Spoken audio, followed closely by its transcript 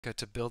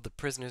to build the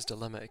prisoner's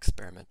dilemma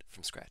experiment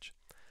from scratch.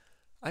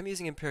 I'm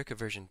using Empirica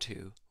version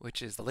 2,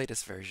 which is the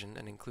latest version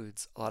and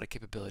includes a lot of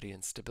capability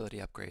and stability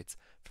upgrades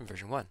from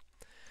version 1.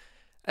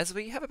 As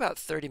we have about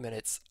 30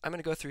 minutes, I'm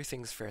going to go through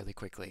things fairly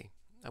quickly.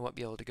 I won't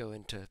be able to go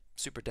into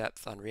super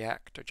depth on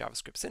React or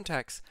JavaScript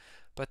syntax,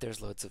 but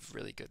there's loads of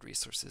really good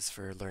resources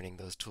for learning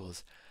those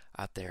tools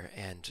out there,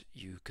 and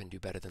you can do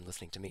better than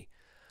listening to me.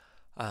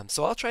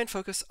 So I'll try and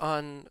focus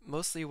on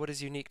mostly what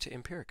is unique to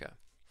Empirica.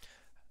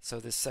 So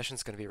this session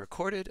is going to be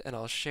recorded, and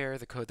I'll share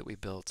the code that we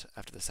built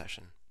after the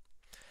session.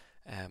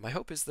 My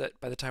hope is that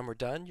by the time we're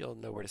done, you'll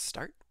know where to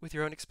start with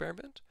your own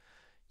experiment.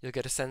 You'll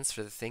get a sense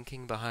for the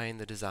thinking behind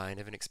the design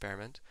of an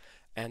experiment,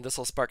 and this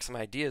will spark some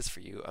ideas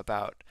for you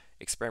about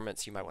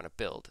experiments you might want to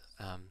build.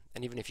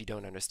 And even if you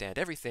don't understand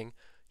everything,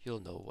 you'll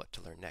know what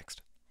to learn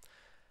next.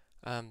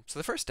 So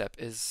the first step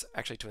is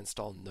actually to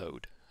install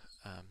Node.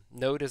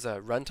 Node is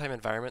a runtime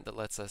environment that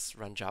lets us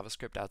run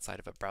JavaScript outside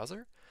of a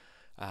browser.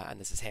 And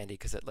this is handy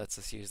because it lets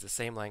us use the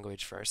same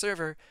language for our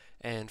server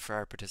and for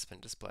our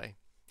participant display.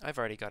 I've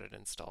already got it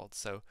installed,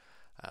 so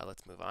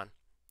let's move on.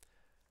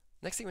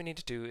 Next thing we need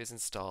to do is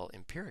install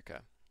Empirica.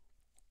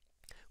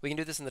 We can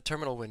do this in the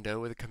terminal window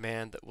with a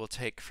command that we'll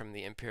take from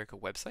the Empirica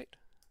website.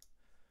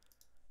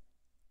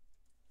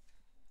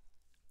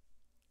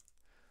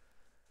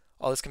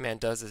 All this command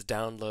does is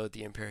download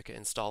the Empirica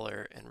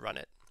installer and run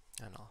it.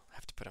 And I'll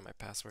have to put in my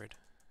password.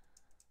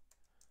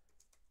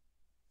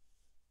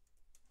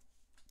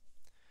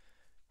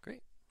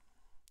 Great.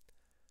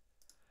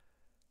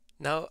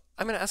 Now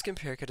I'm going to ask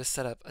Empirica to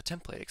set up a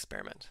template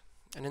experiment.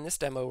 And in this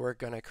demo, we're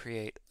going to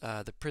create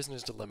the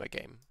prisoner's dilemma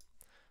game.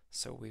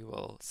 So we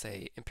will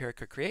say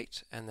Empirica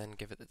create and then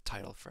give it the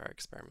title for our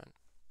experiment.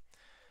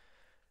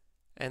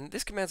 And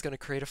this command is going to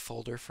create a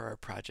folder for our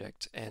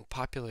project and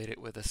populate it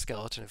with a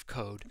skeleton of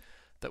code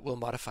that we'll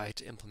modify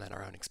to implement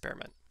our own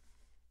experiment.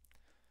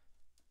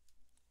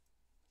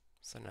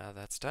 So now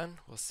that's done,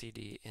 we'll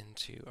cd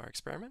into our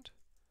experiment.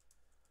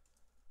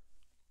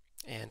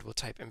 And we'll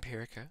type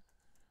Empirica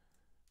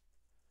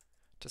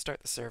to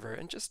start the server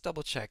and just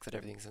double check that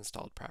everything's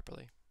installed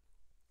properly.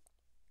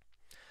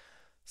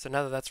 So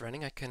now that that's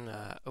running, I can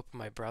open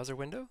my browser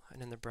window,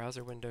 and in the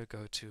browser window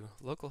go to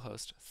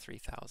localhost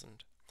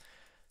 3000.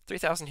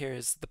 3000 here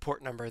is the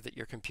port number that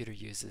your computer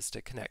uses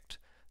to connect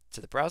to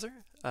the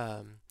browser.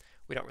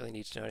 We don't really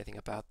need to know anything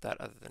about that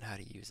other than how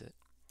to use it.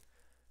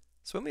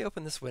 So when we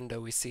open this window,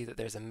 we see that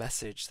there's a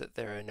message that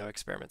there are no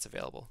experiments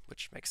available,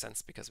 which makes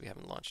sense because we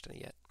haven't launched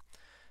any yet.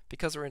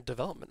 Because we're in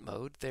development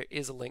mode, there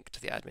is a link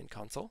to the admin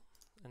console,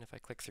 and if I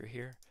click through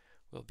here,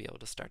 we'll be able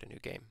to start a new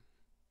game.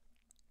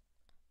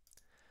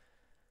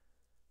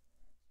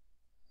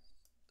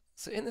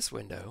 So in this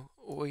window,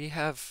 we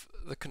have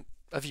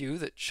a view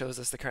that shows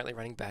us the currently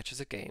running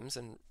batches of games,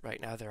 and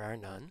right now there are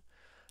none.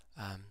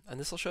 And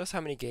this will show us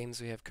how many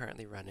games we have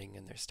currently running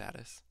and their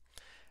status.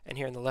 And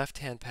here in the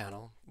left-hand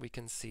panel, we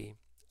can see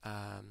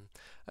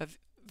a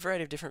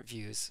variety of different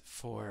views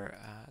for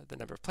the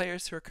number of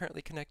players who are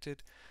currently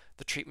connected,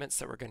 the treatments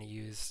that we're going to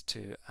use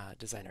to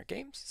design our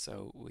games.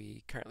 So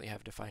we currently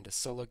have defined a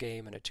solo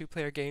game and a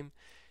two-player game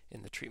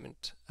in the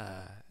treatment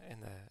in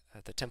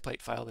the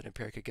template file that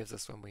Empirica gives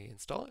us when we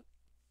install it.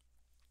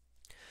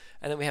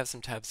 And then we have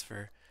some tabs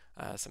for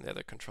some of the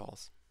other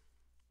controls.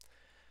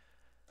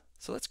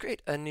 So let's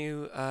create a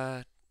new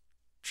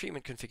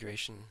treatment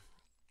configuration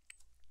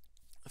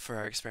for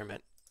our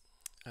experiment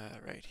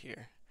right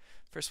here.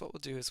 First, what we'll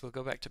do is we'll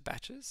go back to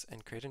batches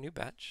and create a new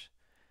batch.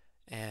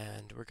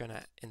 And we're going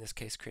to, in this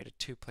case, create a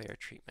two-player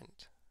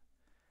treatment.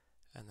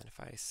 And then if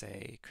I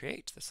say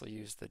create, this will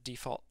use the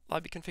default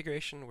lobby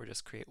configuration. We'll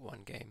just create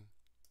one game.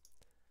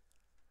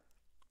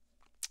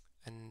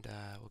 And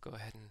we'll go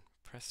ahead and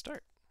press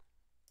start.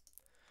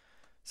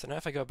 So now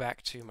if I go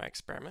back to my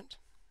experiment,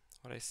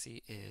 what I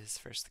see is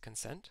first the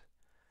consent.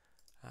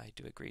 I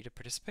do agree to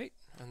participate,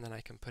 and then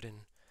I can put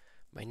in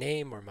my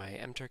name or my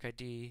mTurk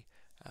ID,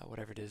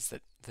 whatever it is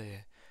that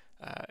the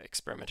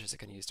experimenters are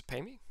going to use to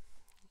pay me.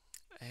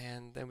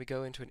 And then we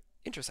go into an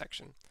intro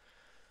section.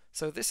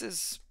 So this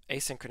is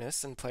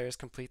asynchronous, and players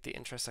complete the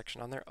intro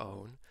section on their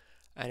own.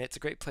 And it's a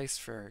great place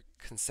for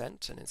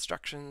consent and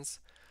instructions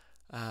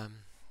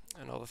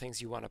and all the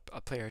things you want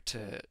a player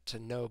to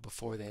know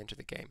before they enter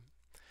the game.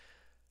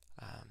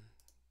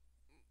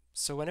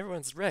 So when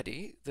everyone's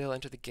ready, they'll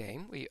enter the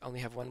game. We only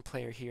have one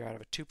player here out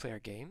of a two-player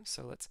game,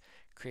 so let's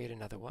create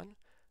another one.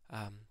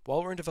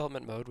 While we're in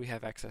development mode, we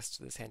have access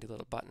to this handy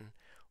little button,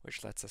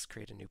 which lets us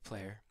create a new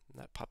player.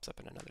 And that pops up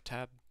in another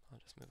tab. I'll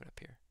just move it up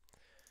here.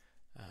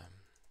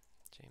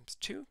 James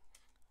 2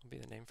 will be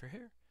the name for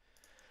here.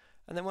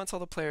 And then once all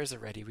the players are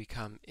ready, we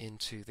come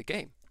into the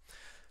game.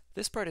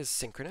 This part is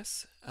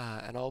synchronous,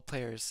 and all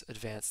players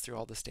advance through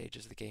all the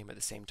stages of the game at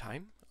the same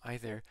time,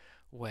 either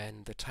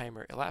when the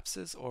timer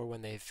elapses or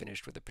when they've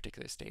finished with a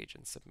particular stage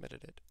and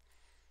submitted it.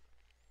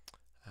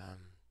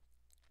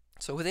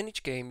 So within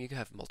each game, you can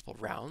have multiple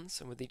rounds,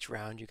 and with each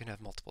round, you can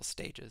have multiple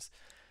stages.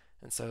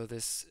 And so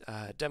this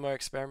demo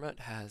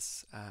experiment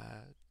has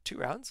 2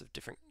 rounds of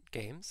different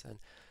games, and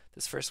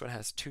this first one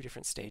has 2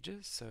 different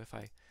stages. So if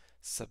I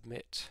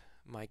submit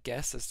my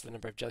guess as to the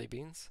number of jelly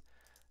beans.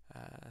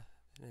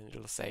 And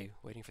it'll say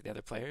waiting for the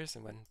other players,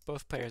 and when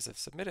both players have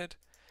submitted,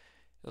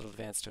 it'll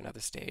advance to another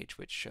stage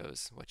which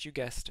shows what you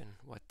guessed and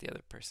what the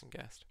other person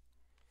guessed.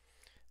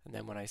 And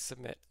then when I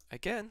submit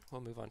again,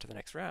 we'll move on to the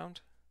next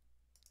round.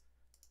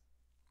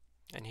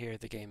 And here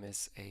the game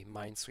is a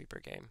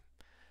Minesweeper game.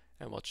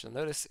 And what you'll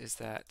notice is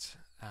that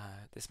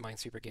this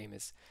Minesweeper game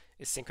is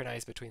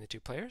synchronized between the two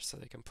players, so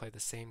they can play the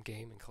same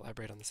game and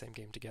collaborate on the same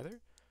game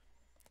together.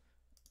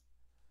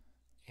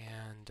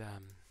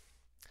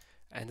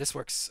 And this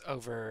works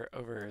over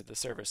the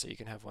server, so you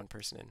can have one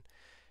person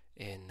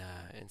in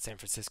San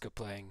Francisco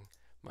playing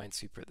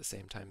Minesweeper at the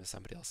same time as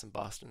somebody else in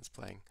Boston is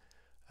playing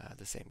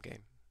the same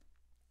game.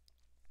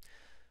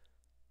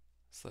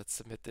 So let's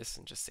submit this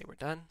and just say we're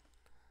done.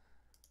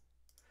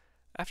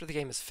 After the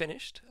game is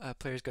finished,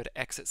 players go to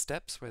exit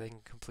steps where they can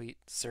complete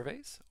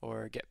surveys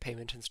or get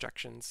payment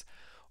instructions,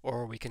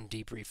 or we can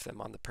debrief them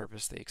on the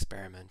purpose of the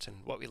experiment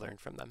and what we learned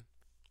from them.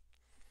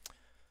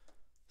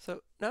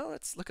 So now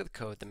let's look at the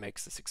code that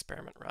makes this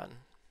experiment run.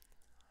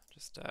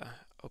 Just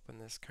open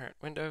this current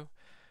window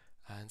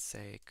and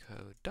say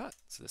code dot.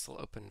 So this will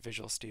open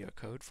Visual Studio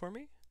Code for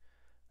me.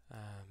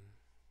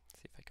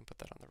 See if I can put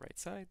that on the right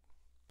side.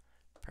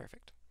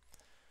 Perfect.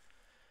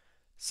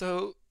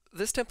 So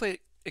this template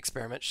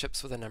experiment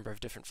ships with a number of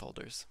different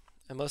folders,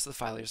 and most of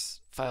the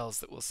files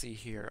that we'll see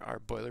here are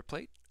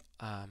boilerplate.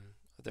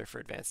 They're for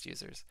advanced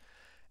users,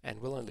 and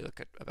we'll only look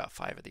at about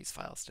 5 of these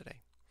files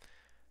today.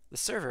 The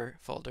server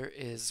folder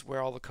is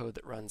where all the code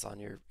that runs on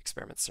your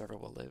experiment server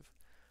will live.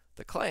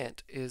 The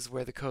client is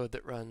where the code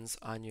that runs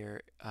on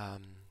your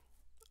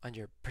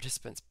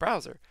participant's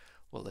browser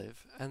will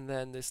live, and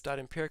then this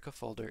 .empirica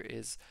folder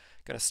is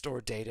going to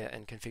store data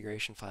and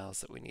configuration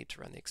files that we need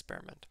to run the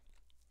experiment.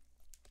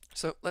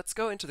 So let's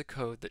go into the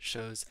code that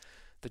shows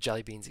the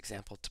jelly beans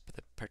example to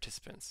the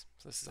participants.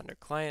 So this is under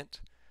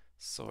client,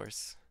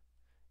 source,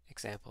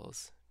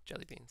 examples,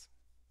 jelly beans.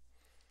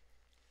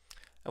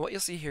 And what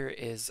you'll see here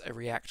is a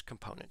React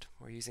component.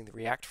 We're using the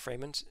React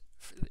framework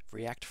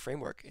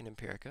in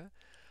Empirica,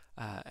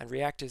 and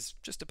React is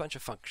just a bunch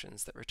of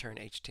functions that return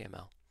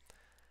HTML.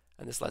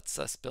 And this lets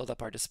us build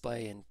up our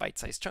display in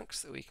bite-sized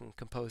chunks that we can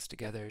compose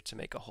together to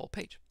make a whole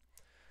page.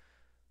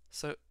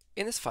 So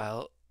in this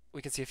file,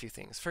 we can see a few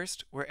things.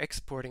 First, we're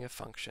exporting a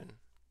function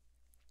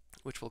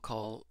which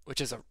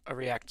is a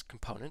React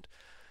component,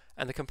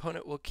 and the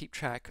component will keep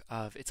track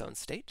of its own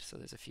state. So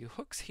there's a few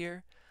hooks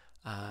here,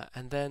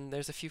 and then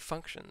there's a few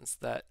functions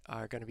that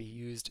are going to be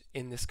used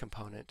in this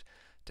component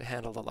to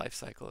handle the life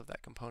cycle of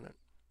that component.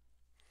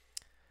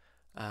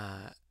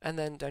 And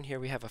then down here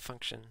we have a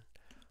function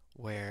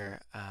where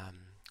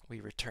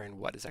we return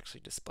what is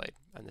actually displayed,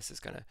 and this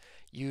is going to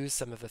use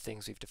some of the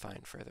things we've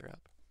defined further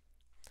up.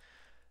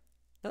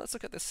 Now let's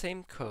look at the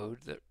same code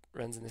that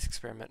runs in this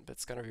experiment, but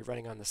it's going to be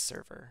running on the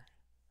server.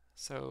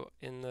 So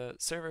in the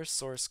server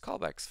source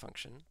callbacks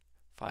function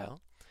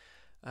file,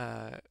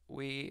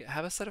 we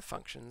have a set of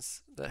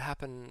functions that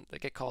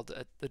get called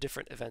at the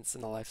different events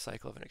in the life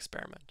cycle of an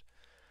experiment.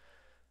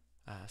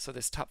 So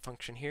this top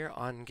function here,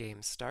 on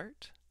game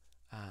start,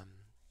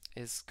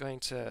 is going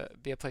to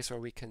be a place where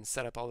we can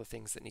set up all the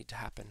things that need to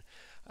happen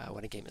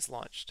when a game is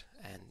launched.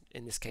 And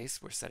in this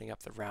case, we're setting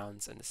up the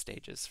rounds and the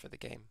stages for the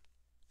game.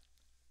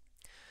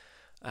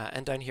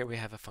 And down here we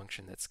have a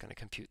function that's going to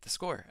compute the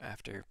score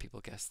after people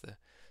guess the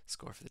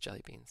score for the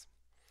jelly beans.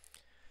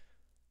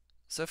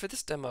 So for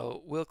this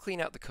demo, we'll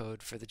clean out the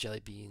code for the jelly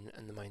bean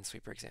and the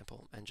Minesweeper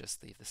example and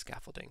just leave the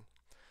scaffolding.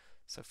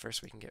 So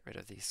first we can get rid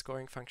of these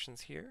scoring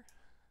functions here,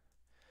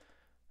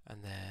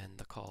 and then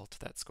the call to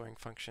that scoring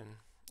function,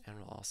 and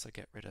we'll also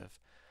get rid of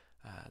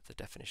the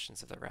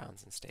definitions of the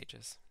rounds and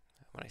stages.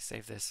 When I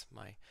save this,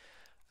 my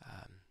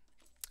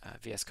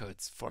VS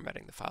Code's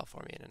formatting the file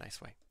for me in a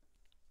nice way.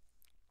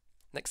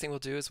 Next thing we'll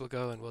do is we'll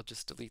go and we'll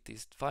just delete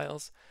these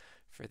files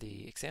for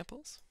the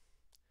examples.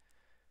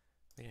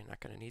 We're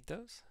not going to need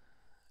those.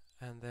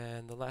 And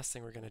then the last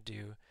thing we're going to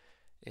do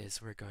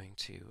is we're going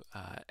to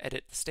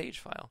edit the stage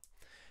file.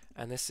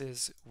 And this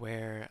is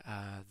where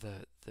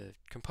the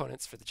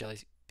components for the jelly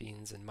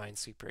beans and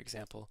Minesweeper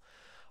example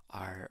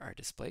are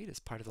displayed as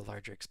part of the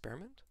larger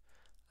experiment.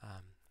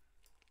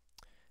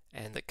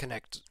 And that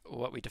connect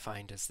what we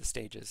defined as the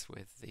stages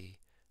with the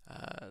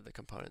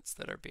components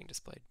that are being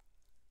displayed.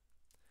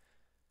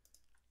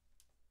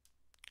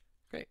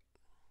 Great.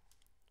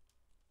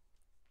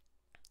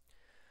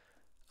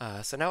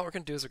 So now what we're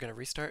going to do is we're going to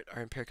restart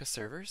our Empirica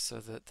server so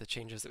that the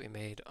changes that we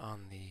made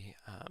on the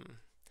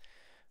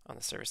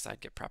server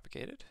side get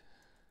propagated.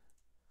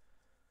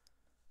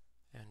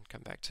 And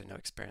come back to no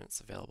experiments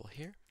available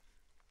here.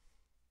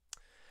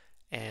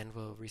 And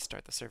we'll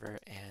restart the server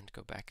and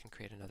go back and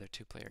create another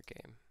 2-player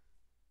game.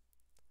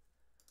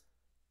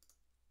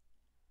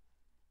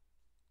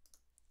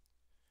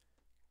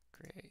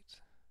 Great.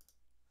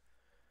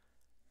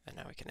 And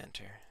now we can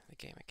enter the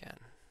game again.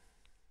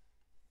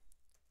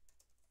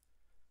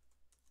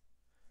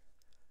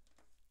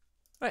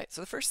 Right,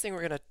 so the first thing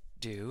we're going to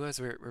do as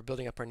we're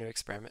building up our new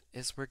experiment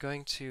is we're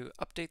going to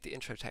update the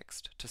intro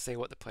text to say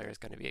what the player is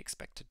going to be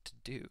expected to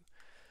do.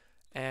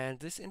 And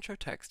this intro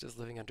text is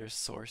living under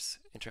source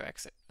intro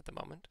exit at the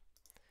moment.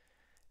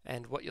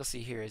 And what you'll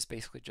see here is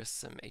basically just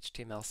some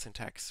HTML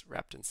syntax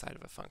wrapped inside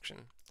of a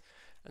function.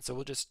 And so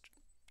we'll just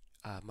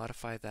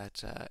modify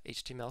that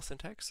HTML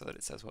syntax so that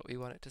it says what we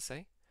want it to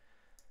say.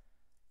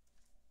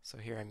 So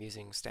here I'm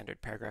using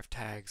standard paragraph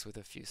tags with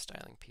a few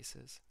styling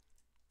pieces.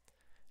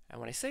 And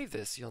when I save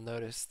this, you'll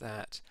notice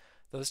that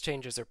those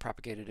changes are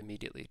propagated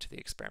immediately to the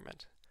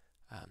experiment.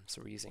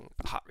 So we're using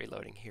hot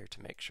reloading here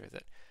to make sure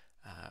that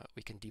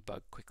we can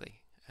debug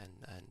quickly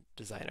and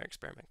design our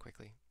experiment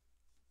quickly.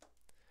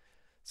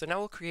 So now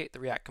we'll create the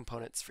React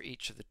components for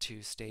each of the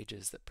 2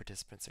 stages that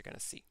participants are going to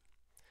see.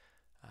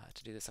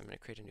 To do this, I'm going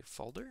to create a new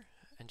folder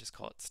and just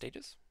call it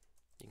stages.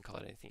 You can call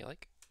it anything you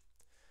like.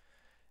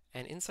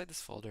 And inside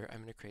this folder,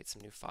 I'm going to create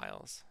some new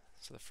files.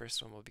 So the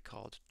first one will be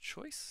called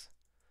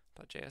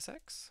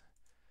choice.jsx.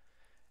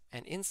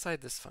 And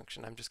inside this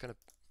function, I'm just going to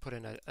put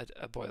in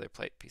a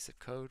boilerplate piece of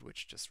code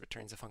which just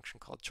returns a function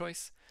called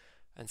choice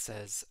and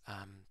says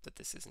that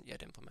this isn't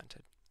yet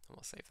implemented. And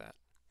we'll save that.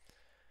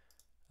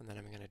 And then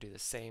I'm going to do the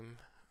same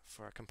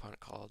for a component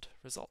called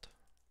result.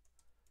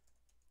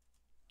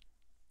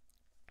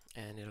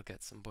 And it'll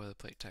get some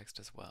boilerplate text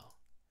as well.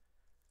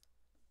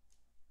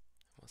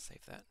 We'll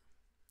save that.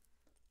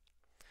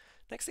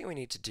 Next thing we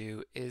need to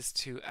do is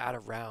to add a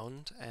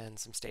round and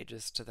some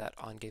stages to that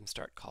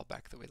onGameStart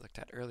callback that we looked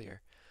at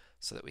earlier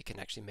so that we can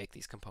actually make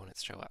these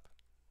components show up.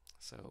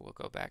 So we'll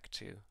go back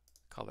to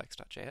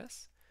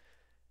callbacks.js,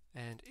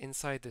 and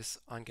inside this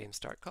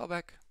onGameStart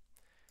callback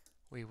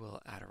we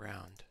will add a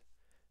round.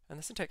 And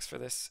the syntax for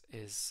this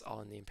is all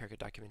in the Empirica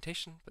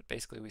documentation, but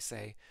basically we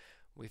say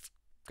we've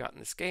gotten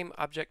this game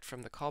object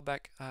from the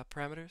callback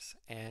parameters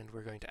and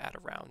we're going to add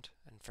a round,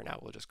 and for now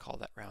we'll just call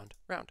that round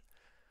round.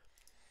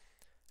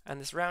 And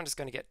this round is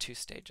going to get 2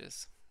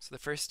 stages. So the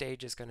first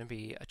stage is going to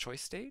be a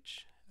choice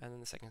stage, and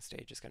then the second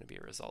stage is going to be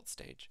a result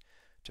stage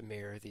to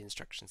mirror the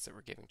instructions that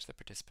we're giving to the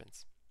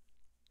participants.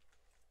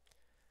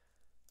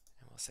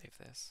 And we'll save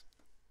this.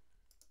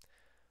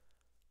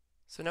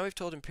 So now we've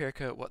told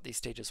Empirica what these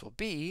stages will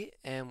be,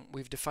 and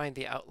we've defined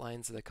the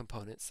outlines of the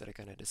components that are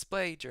going to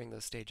display during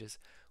those stages.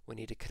 We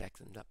need to connect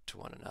them up to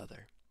one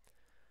another.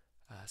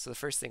 So the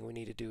first thing we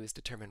need to do is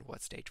determine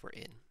what stage we're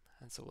in.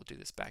 And so we'll do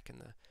this back in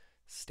the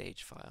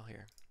stage file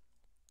here.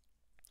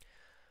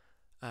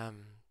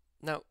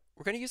 Now,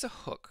 we're going to use a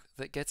hook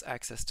that gets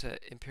access to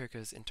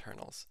Empirica's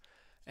internals.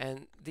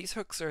 And these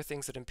hooks are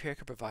things that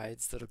Empirica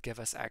provides that will give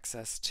us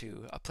access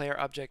to a player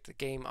object, the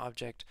game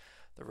object,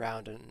 the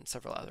round, and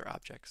several other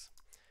objects.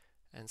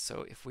 And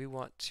so if we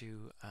want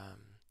to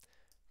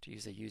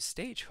use a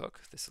useStage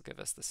hook, this will give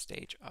us the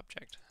stage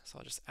object. So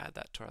I'll just add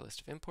that to our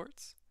list of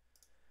imports.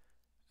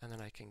 And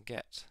then I can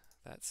get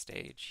that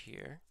stage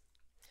here.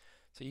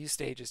 So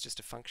useStage is just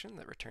a function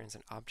that returns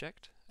an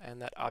object,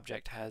 and that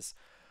object has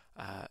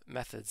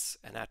methods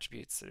and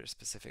attributes that are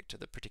specific to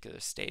the particular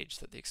stage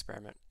that the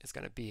experiment is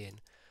going to be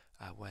in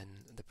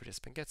when the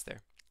participant gets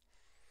there.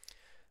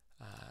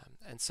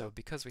 And so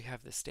because we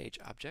have this stage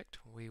object,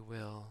 we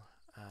will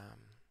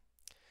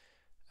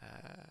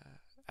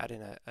add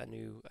in a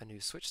new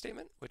switch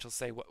statement, which will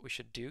say what we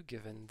should do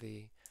given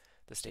the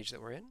stage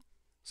that we're in.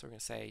 So we're going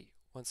to say,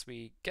 once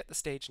we get the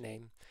stage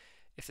name,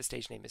 if the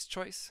stage name is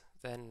choice,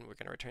 then we're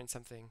going to return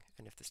something,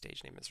 and if the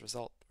stage name is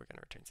result, we're going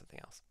to return something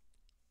else.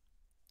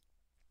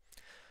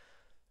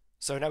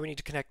 So now we need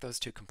to connect those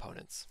 2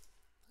 components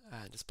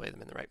and display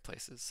them in the right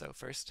places. So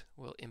first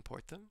we'll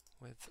import them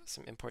with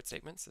some import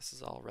statements. This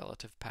is all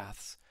relative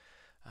paths.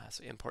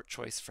 So import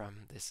choice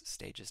from this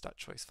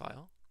stages.choice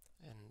file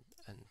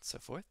and so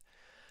forth.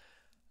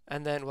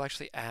 And then we'll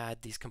actually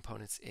add these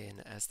components in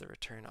as the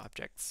return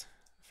objects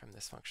from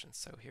this function.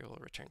 So here we'll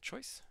return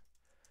choice.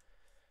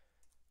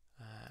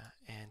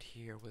 And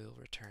here we'll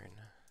return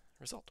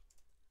result.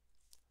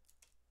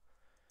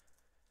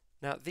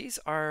 Now these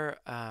are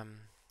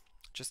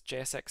just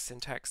JSX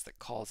syntax that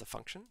calls a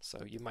function.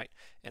 So you might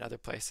in other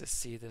places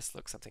see this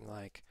look something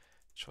like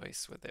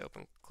choice with the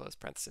open close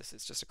parenthesis.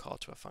 It's just a call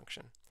to a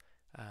function.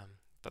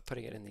 But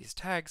putting it in these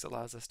tags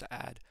allows us to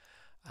add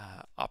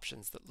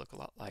options that look a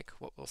lot like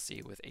what we'll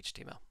see with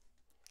HTML.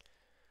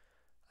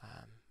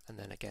 And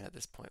then again at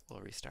this point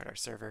we'll restart our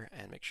server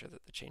and make sure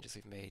that the changes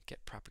we've made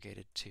get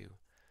propagated to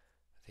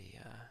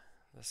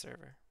the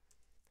server.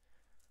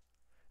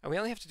 And we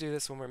only have to do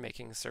this when we're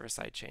making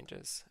server-side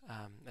changes.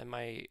 And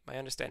my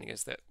understanding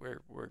is that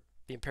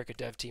the Empirica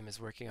dev team is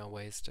working on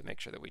ways to make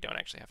sure that we don't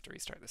actually have to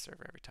restart the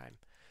server every time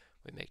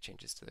we make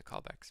changes to the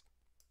callbacks.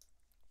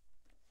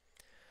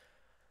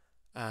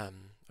 All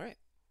right.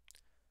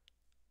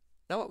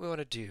 Now what we want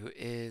to do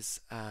is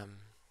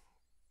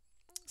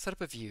set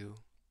up a view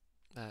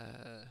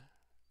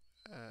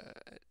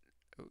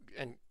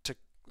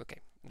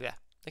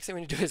Next thing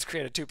we need to do is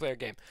create a 2-player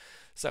game.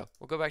 So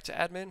we'll go back to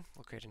admin,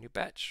 we'll create a new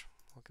batch,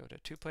 we'll go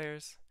to 2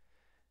 players,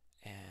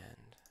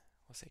 and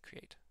we'll say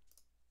create.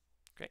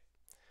 Great.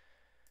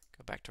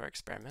 Go back to our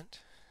experiment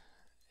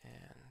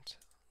and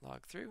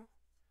log through.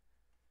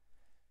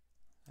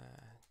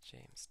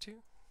 James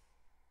 2.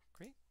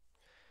 Great.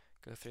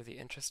 Go through the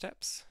intro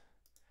steps,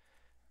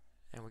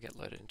 and we'll get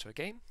loaded into a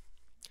game.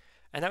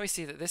 And now we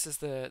see that this is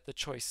the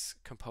choice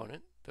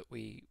component that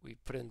we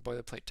put in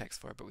boilerplate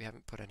text for, but we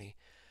haven't put any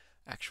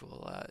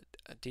actual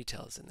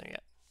details in there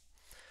yet.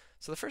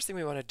 So the first thing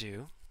we want to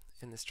do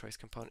in this choice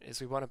component is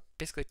we want to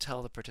basically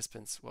tell the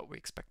participants what we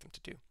expect them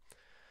to do.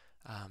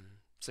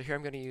 So here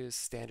I'm going to use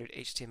standard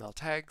HTML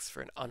tags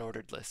for an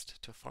unordered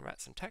list to format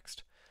some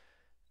text.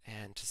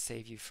 And to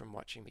save you from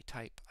watching me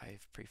type,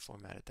 I've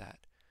pre-formatted that,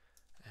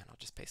 and I'll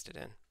just paste it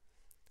in.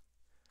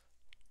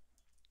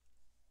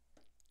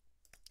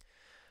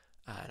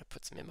 And I'll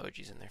put some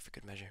emojis in there for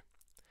good measure.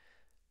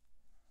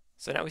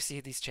 So now we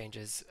see these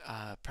changes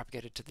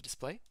propagated to the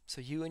display.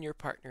 So you and your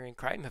partner in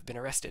crime have been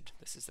arrested.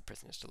 This is the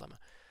prisoner's dilemma.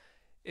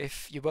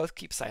 If you both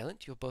keep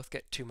silent, you'll both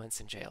get 2 months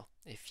in jail.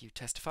 If you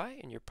testify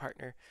and your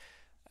partner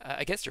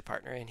against your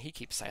partner and he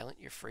keeps silent,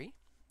 you're free.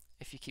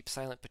 If you keep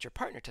silent but your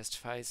partner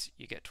testifies,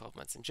 you get 12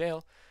 months in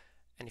jail.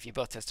 And if you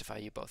both testify,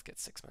 you both get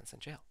 6 months in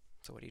jail.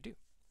 So what do you do?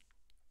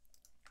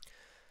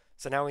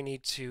 So now we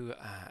need to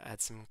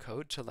add some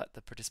code to let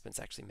the participants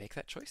actually make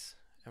that choice.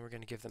 And we're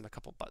going to give them a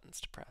couple buttons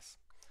to press.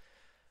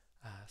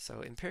 So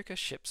Empirica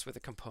ships with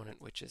a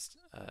component which is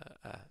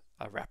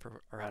a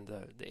wrapper around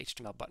the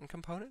HTML button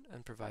component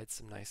and provides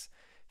some nice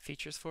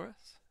features for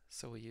us.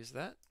 So we'll use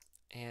that,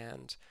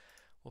 and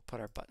we'll put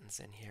our buttons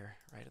in here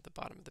right at the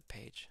bottom of the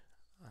page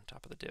on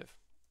top of the div.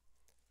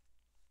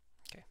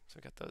 Okay, so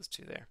we got those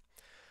two there.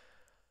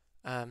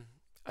 I'm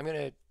going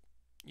to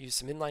use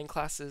some inline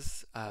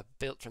classes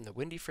built from the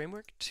Windy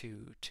framework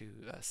to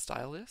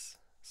style this.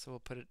 So we'll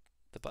put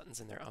the buttons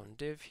in their own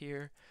div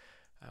here.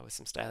 With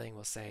some styling,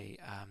 we'll say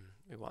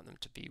we want them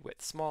to be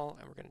width small,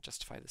 and we're going to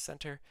justify the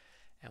center,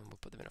 and we'll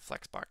put them in a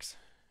flex box.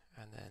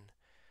 And then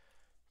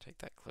take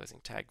that closing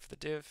tag for the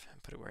div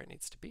and put it where it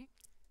needs to be.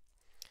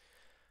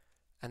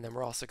 And then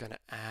we're also going to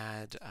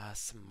add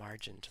some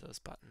margin to those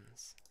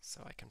buttons.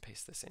 So I can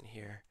paste this in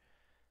here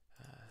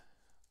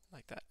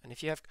like that. And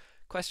if you have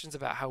questions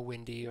about how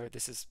Windy, or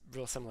this is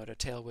real similar to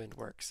Tailwind,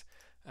 works,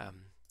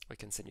 we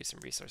can send you some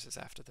resources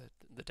after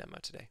the demo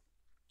today.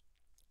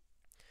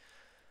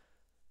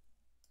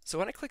 So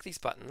when I click these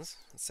buttons,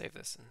 let's save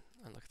this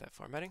and look at that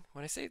formatting.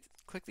 When I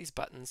click these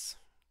buttons,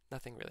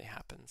 nothing really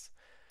happens.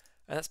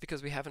 And that's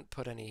because we haven't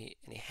put any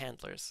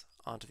handlers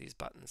onto these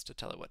buttons to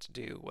tell it what to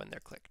do when they're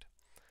clicked.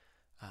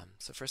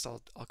 So first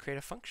I'll create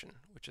a function,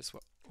 which is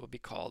what will be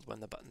called when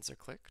the buttons are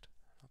clicked.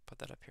 I'll put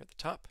that up here at the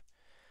top.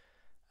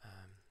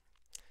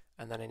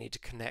 And then I need to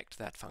connect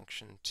that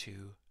function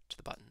to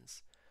the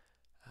buttons.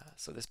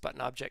 So this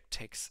button object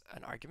takes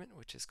an argument,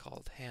 which is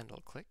called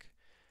handleClick.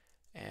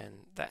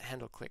 And that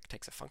handleClick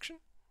takes a function.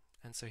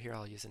 And so here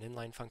I'll use an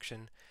inline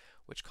function,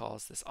 which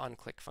calls this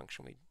onClick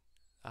function we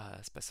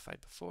specified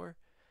before,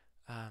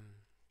 and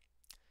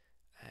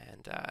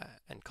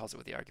calls it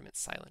with the argument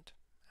silent.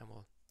 And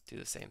we'll do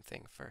the same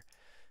thing for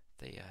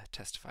the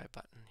testify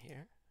button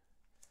here.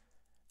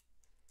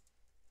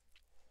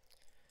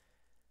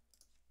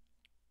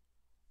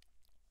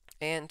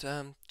 And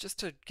just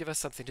to give us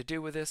something to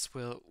do with this,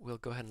 we'll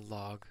go ahead and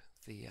log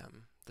the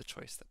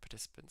choice that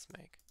participants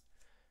make.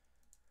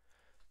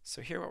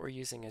 So here what we're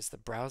using is the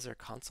browser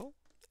console,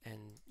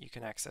 and you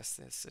can access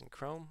this in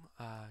Chrome.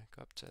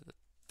 Go up to the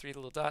 3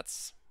 little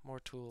dots, more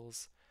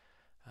tools,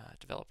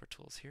 developer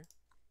tools here.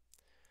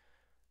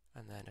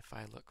 And then if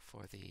I look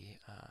for the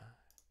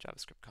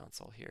JavaScript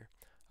console here,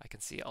 I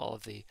can see all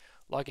of the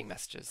logging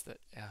messages that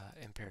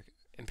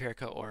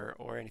Empirica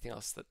or anything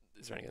else that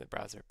is running in the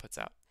browser puts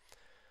out.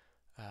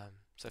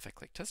 So if I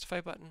click testify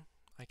button,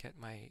 I get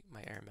my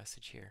error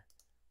message here.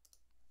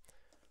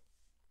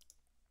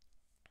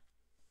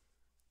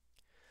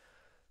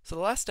 So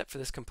the last step for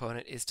this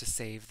component is to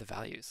save the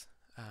values.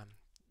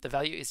 The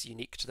value is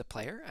unique to the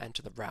player and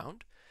to the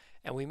round,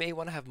 and we may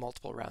want to have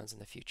multiple rounds in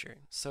the future.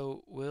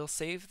 So we'll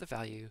save the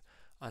value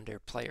under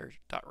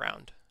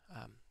player.round,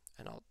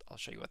 and I'll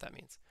show you what that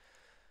means.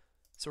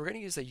 So we're going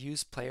to use a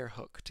usePlayer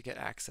hook to get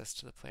access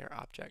to the player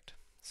object.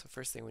 So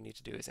first thing we need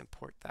to do is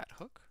import that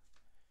hook,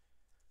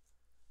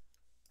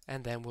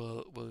 and then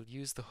we'll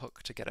use the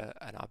hook to get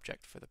an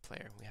object for the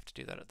player. We have to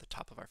do that at the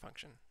top of our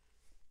function.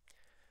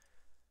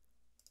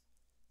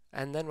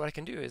 And then what I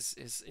can do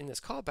is in this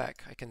callback,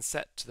 I can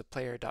set to the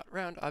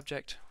player.round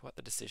object what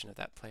the decision of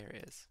that player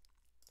is.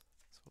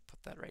 So we'll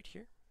put that right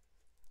here.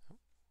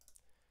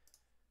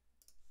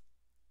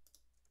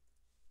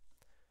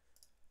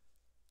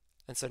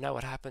 And so now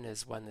what happened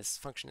is when this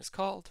function is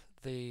called,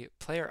 the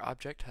player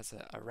object has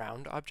a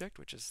round object,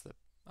 which is the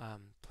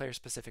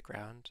player-specific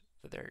round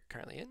that they're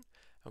currently in,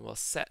 and we'll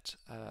set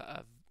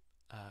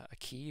a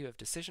key of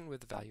decision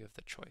with the value of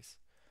the choice.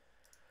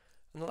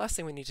 And the last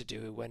thing we need to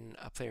do when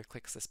a player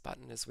clicks this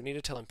button is we need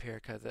to tell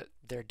Empirica that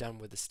they're done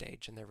with the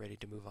stage and they're ready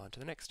to move on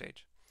to the next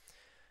stage.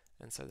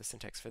 And so the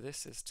syntax for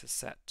this is to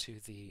set to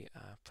the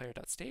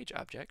player.stage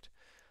object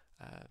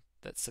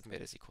that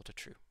submit is equal to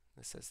true.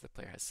 This says the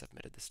player has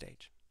submitted the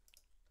stage.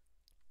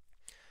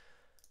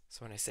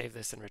 So when I save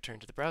this and return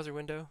to the browser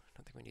window, I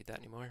don't think we need that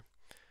anymore.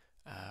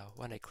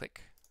 When I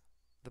click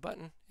the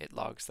button, it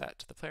logs that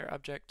to the player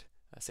object,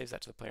 saves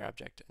that to the player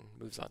object, and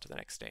moves on to the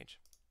next stage.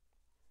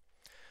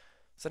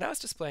 So now it's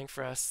displaying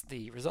for us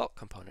the result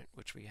component,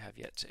 which we have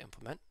yet to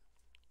implement.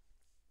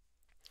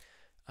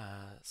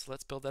 So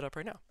let's build that up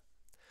right now.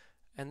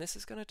 And this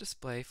is going to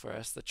display for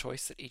us the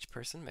choice that each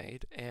person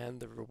made and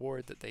the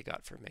reward that they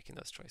got for making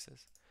those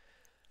choices.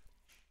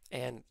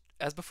 And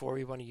as before,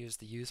 we want to use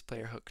the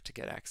usePlayer hook to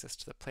get access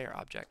to the player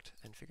object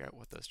and figure out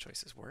what those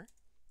choices were.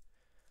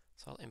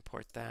 So I'll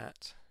import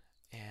that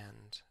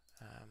and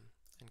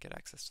get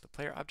access to the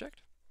player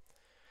object.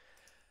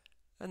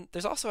 And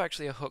there's also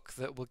actually a hook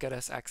that will get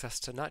us access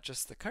to not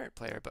just the current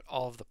player, but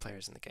all of the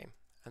players in the game.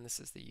 And this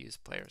is the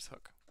usePlayers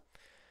hook.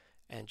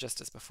 And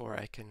just as before,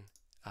 I can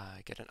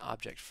get an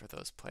object for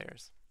those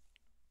players.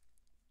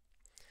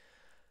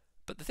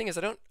 But the thing is,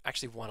 I don't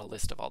actually want a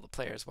list of all the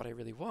players. What I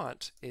really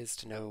want is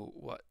to know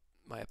what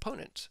my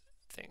opponent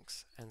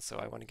thinks. And so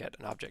I want to get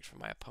an object from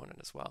my opponent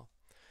as well.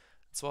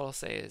 So what I'll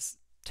say is,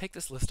 take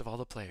this list of all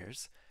the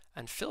players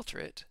and filter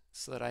it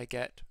so that I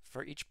get,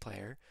 for each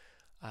player,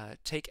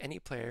 take any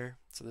player,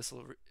 so this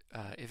will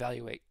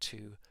evaluate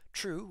to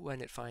true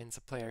when it finds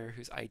a player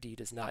whose ID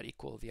does not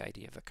equal the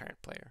ID of a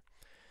current player.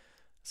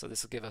 So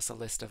this will give us a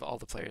list of all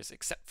the players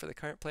except for the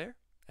current player,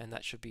 and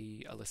that should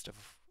be a list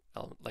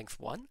of length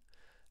 1.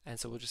 And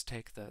so we'll just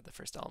take the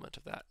first element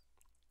of that.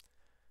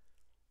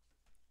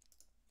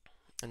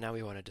 And now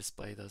we want to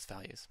display those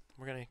values.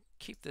 We're going to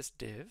keep this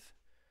div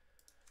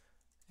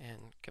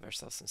and give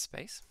ourselves some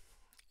space.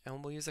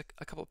 And we'll use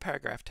a couple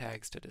paragraph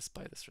tags to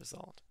display this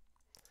result.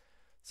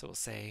 So we'll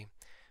say,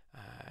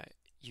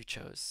 you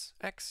chose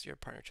X, your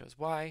partner chose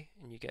Y,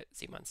 and you get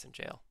Z months in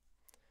jail.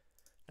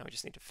 Now we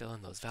just need to fill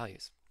in those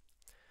values.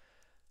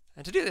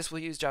 And to do this,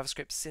 we'll use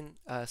JavaScript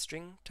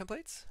string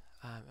templates,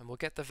 and we'll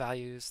get the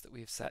values that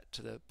we've set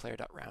to the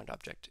player.round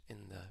object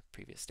in the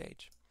previous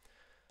stage.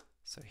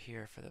 So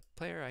here for the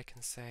player, I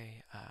can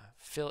say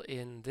fill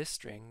in this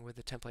string with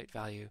the template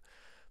value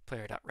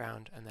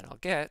player.round, and then I'll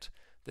get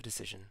the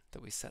decision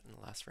that we set in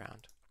the last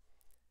round.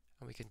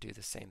 And we can do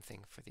the same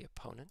thing for the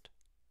opponent,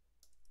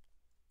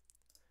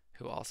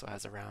 who also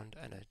has a round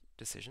and a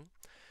decision.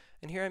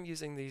 And here I'm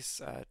using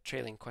these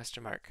trailing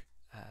question mark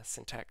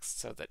syntax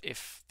so that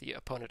if the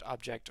opponent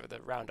object or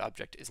the round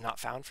object is not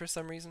found for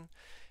some reason,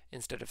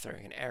 instead of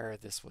throwing an error,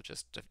 this will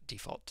just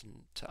default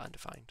to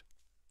undefined.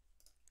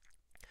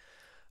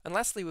 And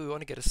lastly, we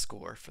want to get a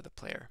score for the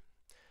player,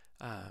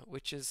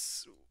 which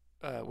is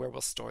where we'll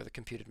store the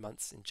computed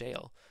months in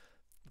jail.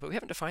 But we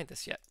haven't defined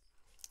this yet.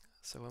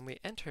 So when we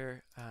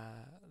enter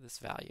this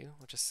value,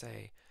 we'll just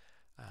say,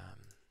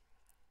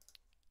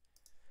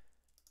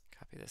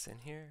 copy this in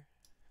here,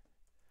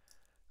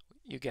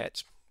 you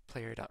get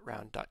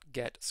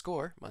player.round.get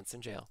score months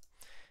in jail.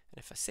 And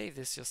if I save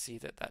this, you'll see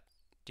that that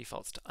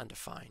defaults to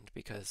undefined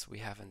because we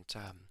haven't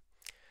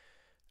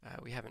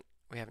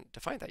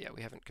defined that yet.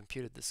 We haven't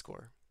computed the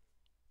score.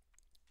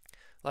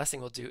 Last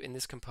thing we'll do in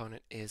this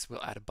component is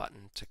we'll add a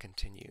button to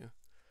continue.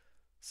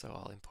 So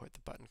I'll import the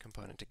button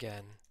component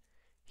again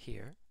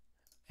here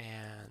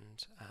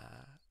and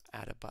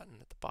add a button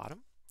at the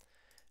bottom.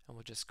 And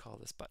we'll just call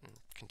this button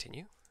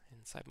continue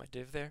inside my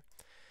div there.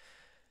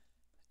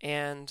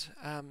 And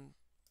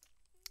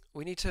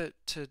we need to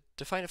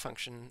define a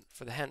function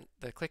for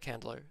the click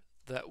handler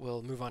that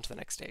will move on to the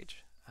next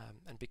stage.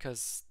 And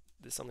because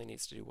this only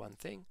needs to do one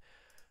thing,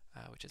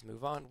 which is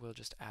move on, we'll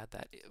just add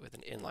that with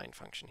an inline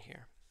function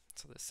here.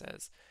 So this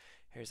says,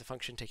 here's a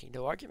function taking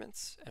no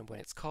arguments, and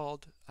when it's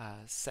called,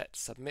 set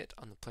submit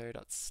on the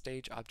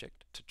player.stage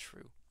object to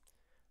true.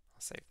 I'll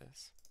save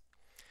this.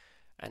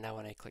 And now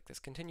when I click this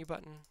continue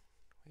button,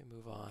 we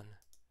move on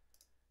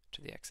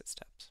to the exit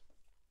steps.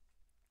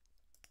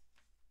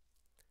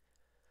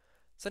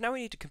 So now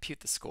we need to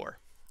compute the score.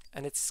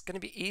 And it's going to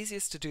be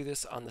easiest to do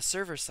this on the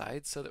server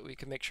side so that we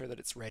can make sure that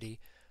it's ready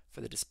for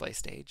the display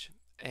stage.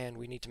 And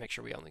we need to make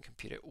sure we only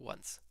compute it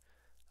once.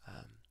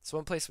 So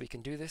one place we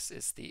can do this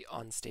is the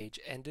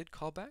onStageEnded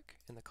callback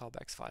in the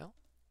callbacks file,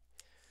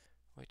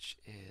 which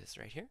is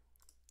right here.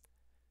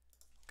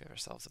 Give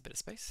ourselves a bit of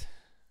space.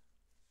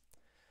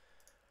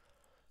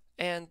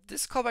 And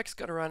this callback is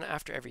going to run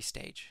after every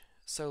stage.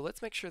 So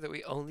let's make sure that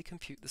we only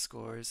compute the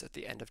scores at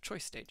the end of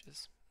choice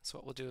stages. So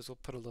what we'll do is we'll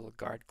put a little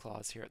guard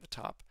clause here at the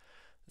top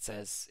that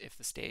says if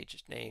the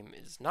stage name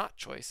is not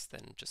choice,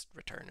 then just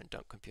return and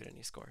don't compute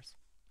any scores.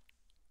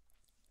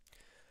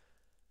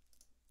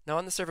 Now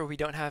on the server, we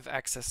don't have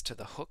access to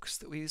the hooks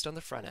that we used on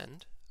the front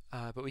end,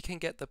 but we can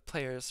get the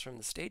players from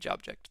the stage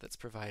object that's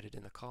provided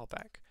in the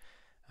callback.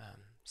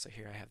 So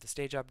here I have the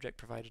stage object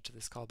provided to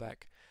this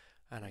callback,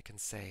 and I can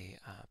say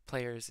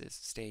players is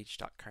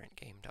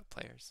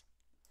stage.currentGame.players.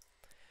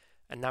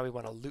 And now we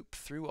want to loop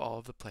through all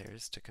of the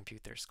players to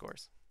compute their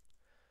scores.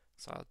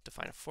 So I'll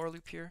define a for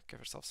loop here, give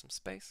ourselves some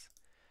space.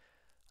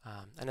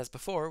 And as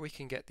before, we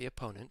can get the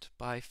opponent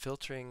by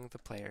filtering the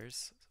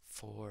players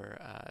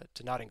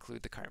to not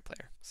include the current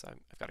player. So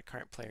I've got a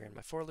current player in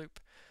my for loop,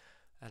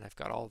 and I've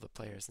got all the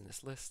players in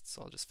this list,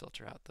 so I'll just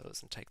filter out those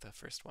and take the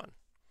first one.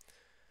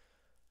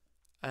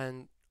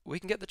 And we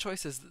can get the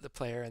choices that the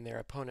player and their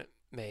opponent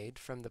made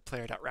from the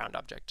player.round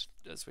object,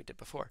 as we did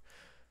before.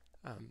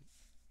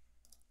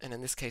 And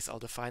in this case, I'll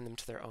define them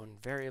to their own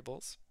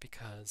variables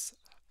because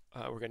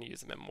we're going to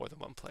use them in more than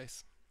one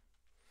place.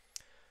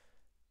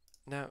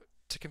 Now,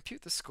 to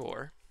compute the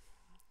score,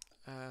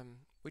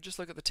 we just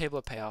look at the table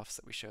of payoffs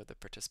that we showed the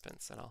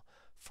participants, and I'll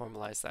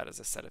formalize that as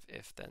a set of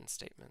if-then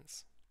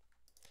statements.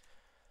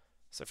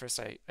 So first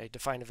I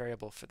define a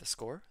variable for the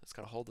score. It's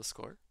going to hold the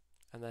score.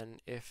 And then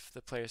if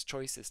the player's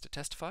choice is to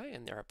testify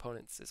and their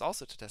opponent's is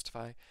also to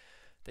testify,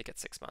 they get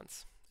 6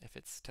 months. If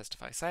it's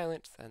testify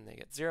silent, then they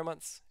get 0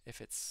 months.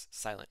 If it's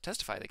silent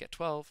testify, they get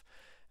 12.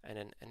 And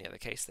in any other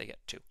case, they get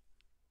 2.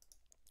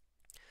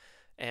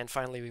 And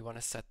finally, we want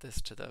to set this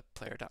to the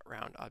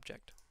player.round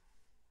object.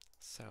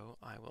 So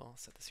I will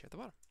set this here at the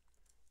bottom.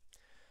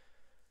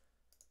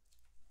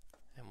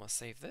 And we'll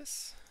save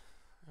this.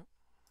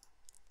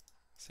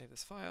 Save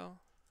this file.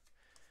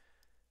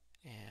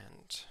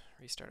 And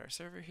restart our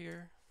server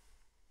here.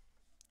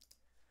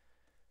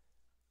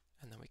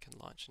 And then we can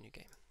launch a new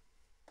game.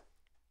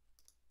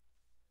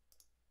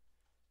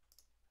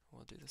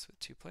 We'll do this with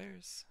 2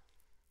 players.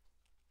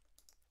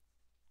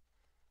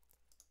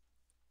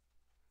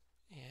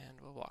 And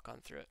we'll walk on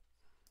through it.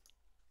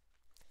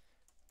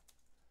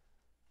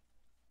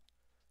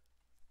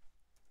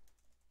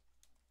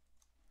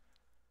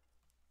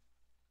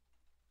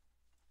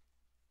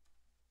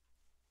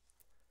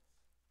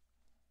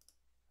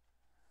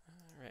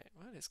 Alright,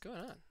 what is going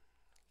on?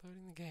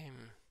 Loading the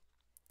game.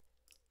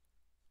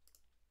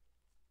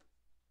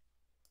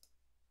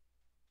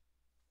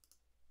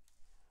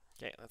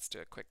 Okay, let's do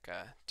a quick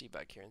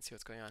debug here and see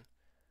what's going on.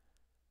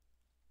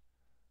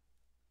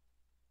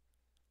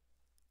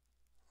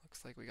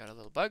 Looks like we got a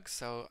little bug,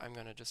 so I'm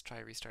going to just try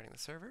restarting the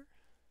server.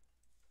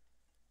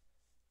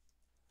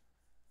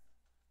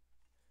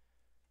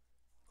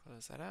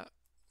 Close that out,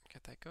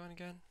 get that going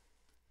again.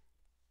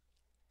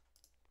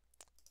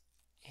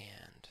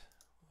 And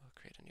we'll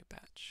create a new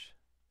batch.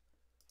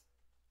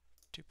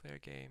 2-player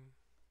game.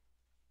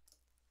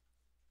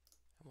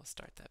 And we'll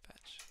start that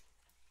batch.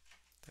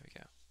 There we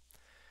go.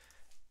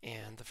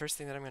 And the first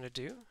thing that I'm going to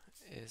do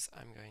is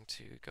I'm going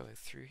to go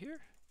through here,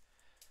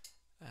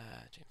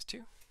 James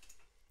 2,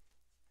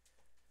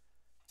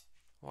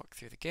 walk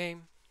through the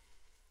game,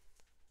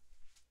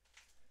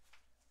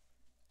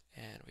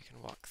 and we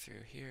can walk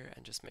through here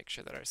and just make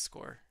sure that our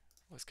score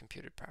was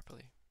computed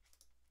properly.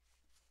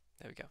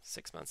 There we go,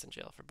 6 months in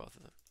jail for both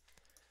of them.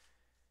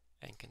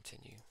 And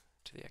continue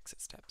to the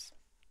exit steps.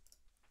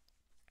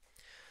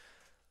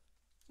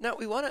 Now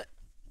we want to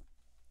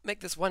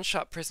make this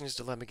one-shot Prisoner's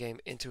Dilemma game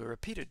into a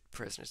repeated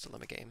Prisoner's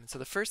Dilemma game. So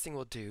the first thing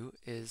we'll do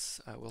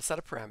is we'll set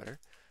a parameter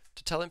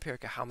to tell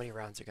Empirica how many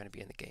rounds are going to be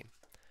in the game.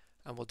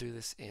 And we'll do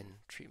this in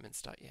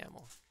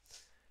treatments.yaml.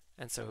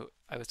 And so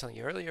I was telling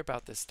you earlier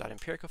about this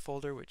 .empirica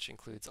folder, which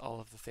includes all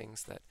of the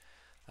things that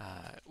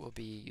will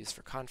be used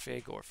for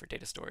config or for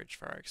data storage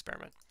for our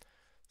experiment.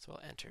 So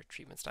we'll enter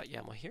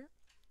treatments.yaml here.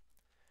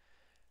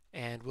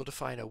 And we'll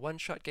define a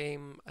one-shot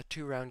game, a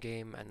 2-round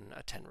game, and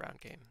a 10-round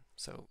game.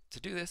 So to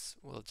do this,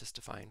 we'll just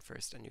define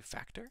first a new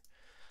factor.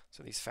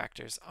 So these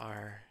factors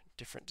are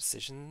different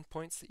decision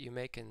points that you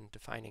make in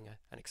defining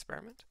an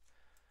experiment.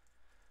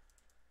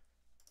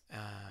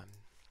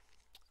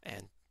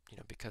 And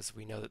because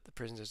we know that the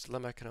Prisoner's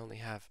Dilemma can only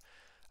have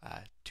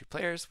 2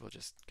 players, we'll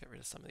just get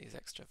rid of some of these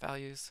extra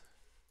values.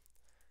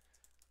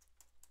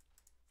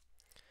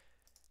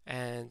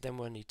 And then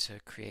we'll need to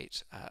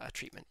create a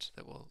treatment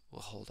that will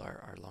hold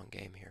our long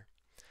game here.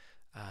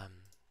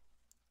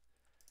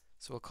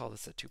 So we'll call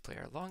this a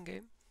 2-player long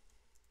game.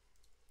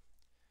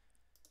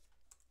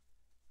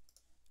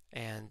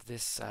 And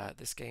this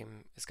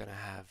game is going to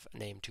have a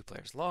name 2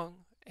 players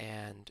long,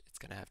 and it's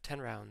going to have 10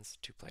 rounds,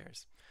 2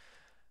 players.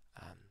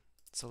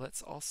 So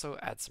let's also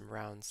add some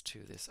rounds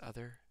to this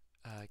other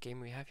game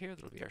we have here.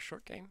 That'll be our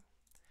short game.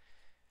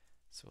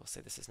 So we'll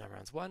say this is now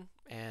rounds 1,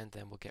 and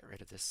then we'll get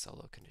rid of this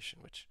solo condition,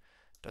 which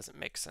doesn't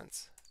make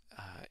sense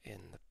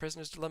in the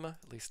Prisoner's Dilemma,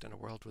 at least in a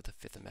world with a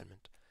Fifth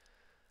Amendment.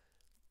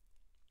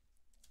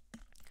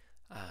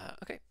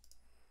 Okay,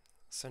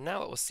 so now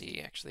what we'll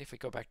see, actually, if we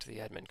go back to the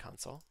admin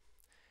console,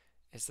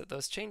 is that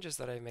those changes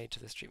that I made to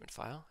this treatment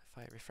file, if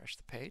I refresh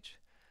the page,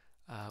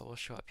 will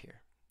show up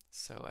here.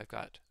 So I've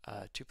got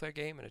a 2-player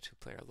game and a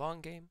 2-player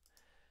long game,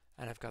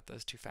 and I've got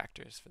those 2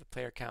 factors for the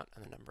player count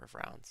and the number of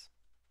rounds.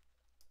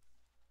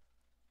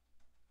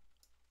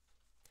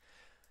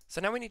 So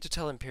now we need to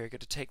tell Empirica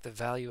to take the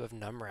value of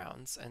num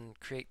rounds and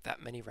create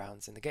that many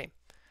rounds in the game.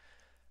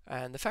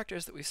 And the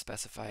factors that we've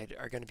specified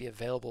are going to be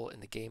available in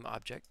the game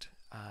object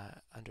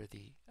under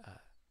the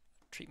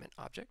treatment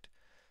object.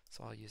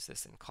 So I'll use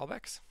this in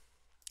callbacks.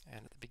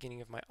 And at the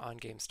beginning of my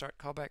onGameStart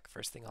callback,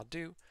 first thing I'll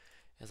do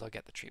is I'll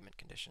get the treatment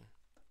condition.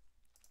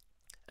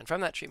 And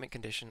from that treatment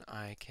condition,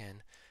 I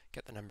can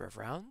get the number of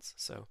rounds.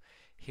 So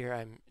here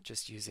I'm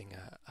just using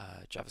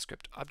a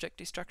JavaScript object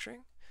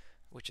destructuring,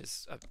 which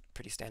is a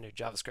pretty standard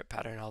JavaScript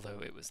pattern, although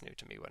it was new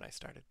to me when I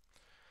started.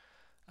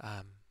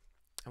 And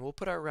we'll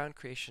put our round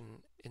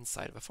creation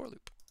inside of a for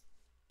loop.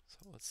 So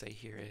let's say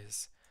here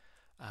is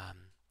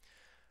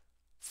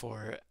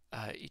For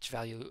each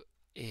value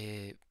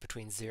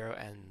between 0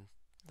 and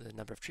the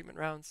number of treatment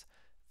rounds,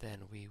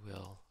 then we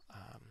will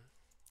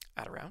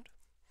add a round.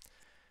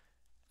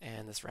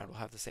 And this round will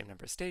have the same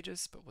number of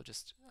stages, but we'll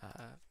just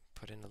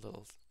put in a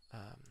little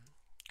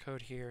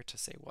code here to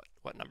say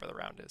what number the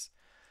round is.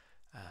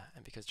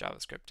 And because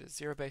JavaScript is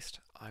 0-based,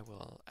 I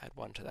will add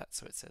 1 to that,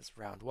 so it says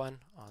round 1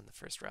 on the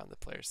first round the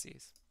player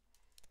sees.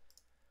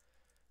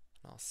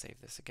 And I'll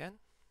save this again.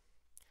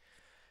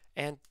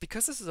 And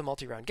because this is a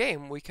multi-round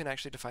game, we can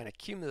actually define a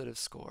cumulative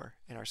score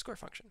in our score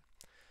function.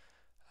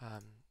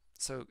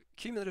 So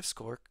cumulative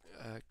score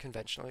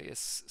conventionally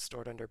is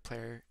stored under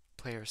player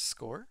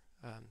score.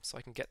 So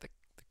I can get the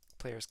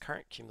player's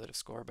current cumulative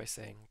score by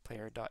saying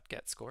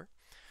player.getScore.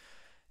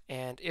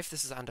 And if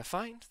this is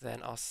undefined, then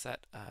I'll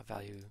set a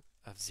value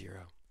of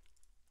 0.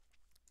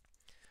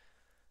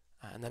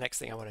 And the next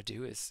thing I want to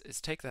do is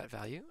take that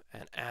value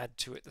and add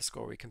to it the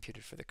score we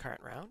computed for the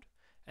current round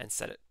and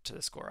set it to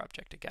the score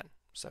object again.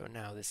 So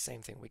now this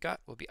same thing we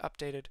got will be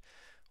updated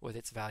with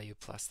its value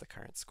plus the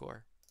current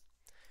score.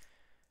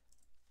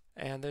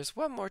 And there's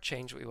one more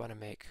change we want to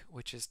make,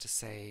 which is to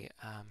say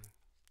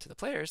to the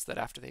players that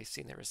after they've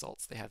seen their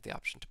results, they have the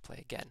option to play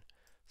again.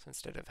 So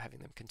instead of having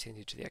them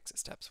continue to the exit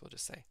steps, we'll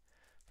just say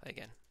play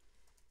again.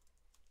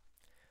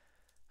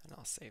 And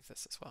I'll save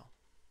this as well.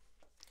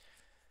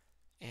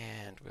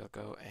 And we'll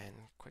go and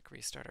quick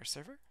restart our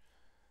server.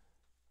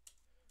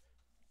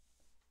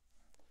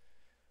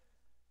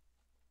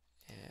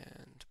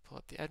 And pull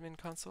up the admin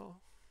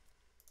console,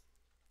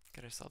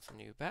 get ourselves a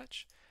new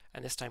batch,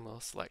 and this time we'll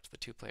select the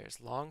 2 players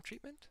long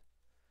treatment,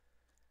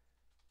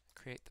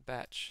 create the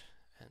batch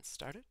and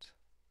start it,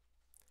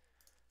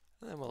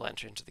 and then we'll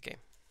enter into the game.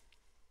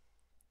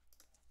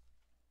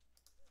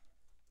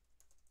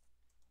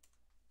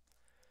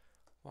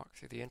 Walk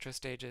through the intro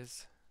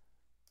stages,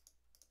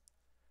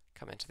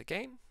 come into the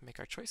game, make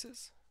our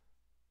choices,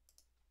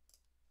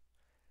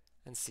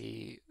 and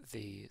see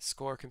the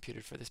score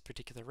computed for this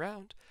particular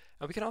round.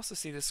 And we can also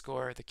see the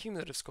score, the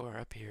cumulative score,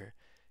 up here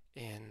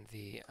in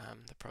the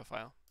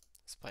profile.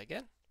 Let's play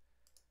again.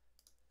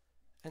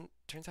 And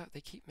turns out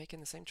they keep making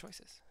the same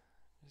choices.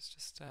 It's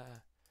just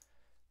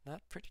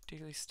not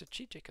particularly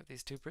strategic of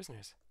these 2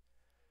 prisoners.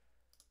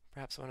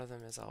 Perhaps one of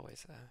them is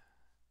always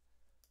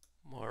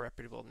more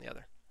reputable than the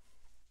other.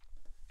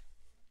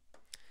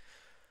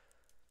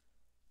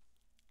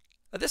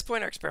 At this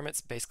point, our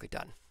experiment's basically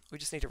done. We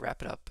just need to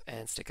wrap it up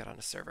and stick it on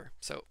a server.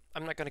 So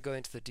I'm not going to go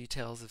into the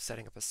details of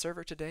setting up a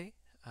server today.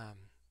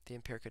 The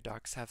Empirica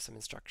docs have some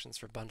instructions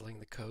for bundling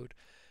the code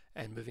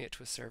and moving it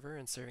to a server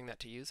and serving that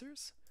to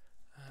users.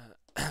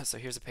 So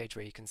here's a page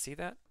where you can see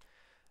that.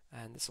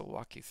 And this will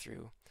walk you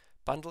through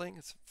bundling.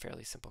 It's a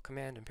fairly simple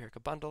command,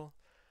 Empirica bundle,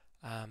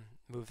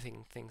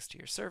 moving things to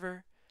your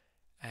server,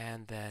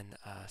 and then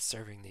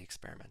serving the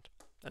experiment.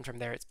 And from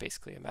there, it's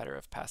basically a matter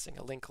of passing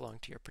a link along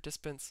to your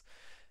participants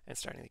and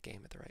starting the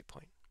game at the right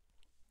point.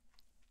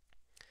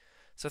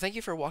 So thank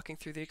you for walking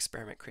through the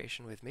experiment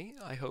creation with me.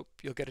 I hope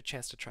you'll get a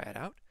chance to try it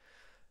out.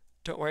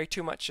 Don't worry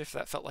too much if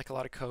that felt like a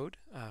lot of code.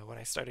 When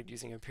I started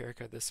using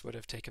Empirica, this would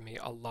have taken me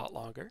a lot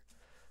longer.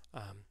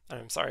 And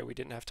I'm sorry we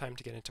didn't have time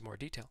to get into more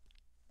detail.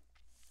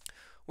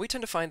 We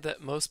tend to find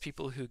that most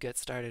people who get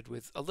started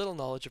with a little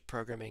knowledge of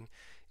programming,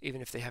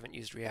 even if they haven't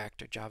used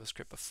React or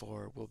JavaScript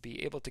before, will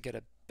be able to get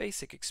a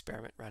basic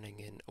experiment running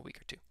in a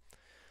week or 2.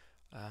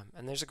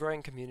 And there's a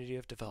growing community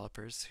of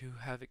developers who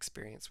have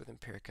experience with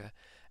Empirica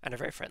and are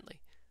very friendly.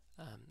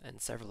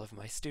 And several of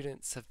my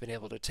students have been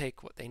able to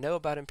take what they know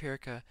about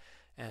Empirica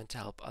and to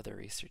help other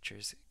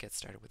researchers get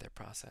started with their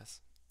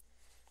process.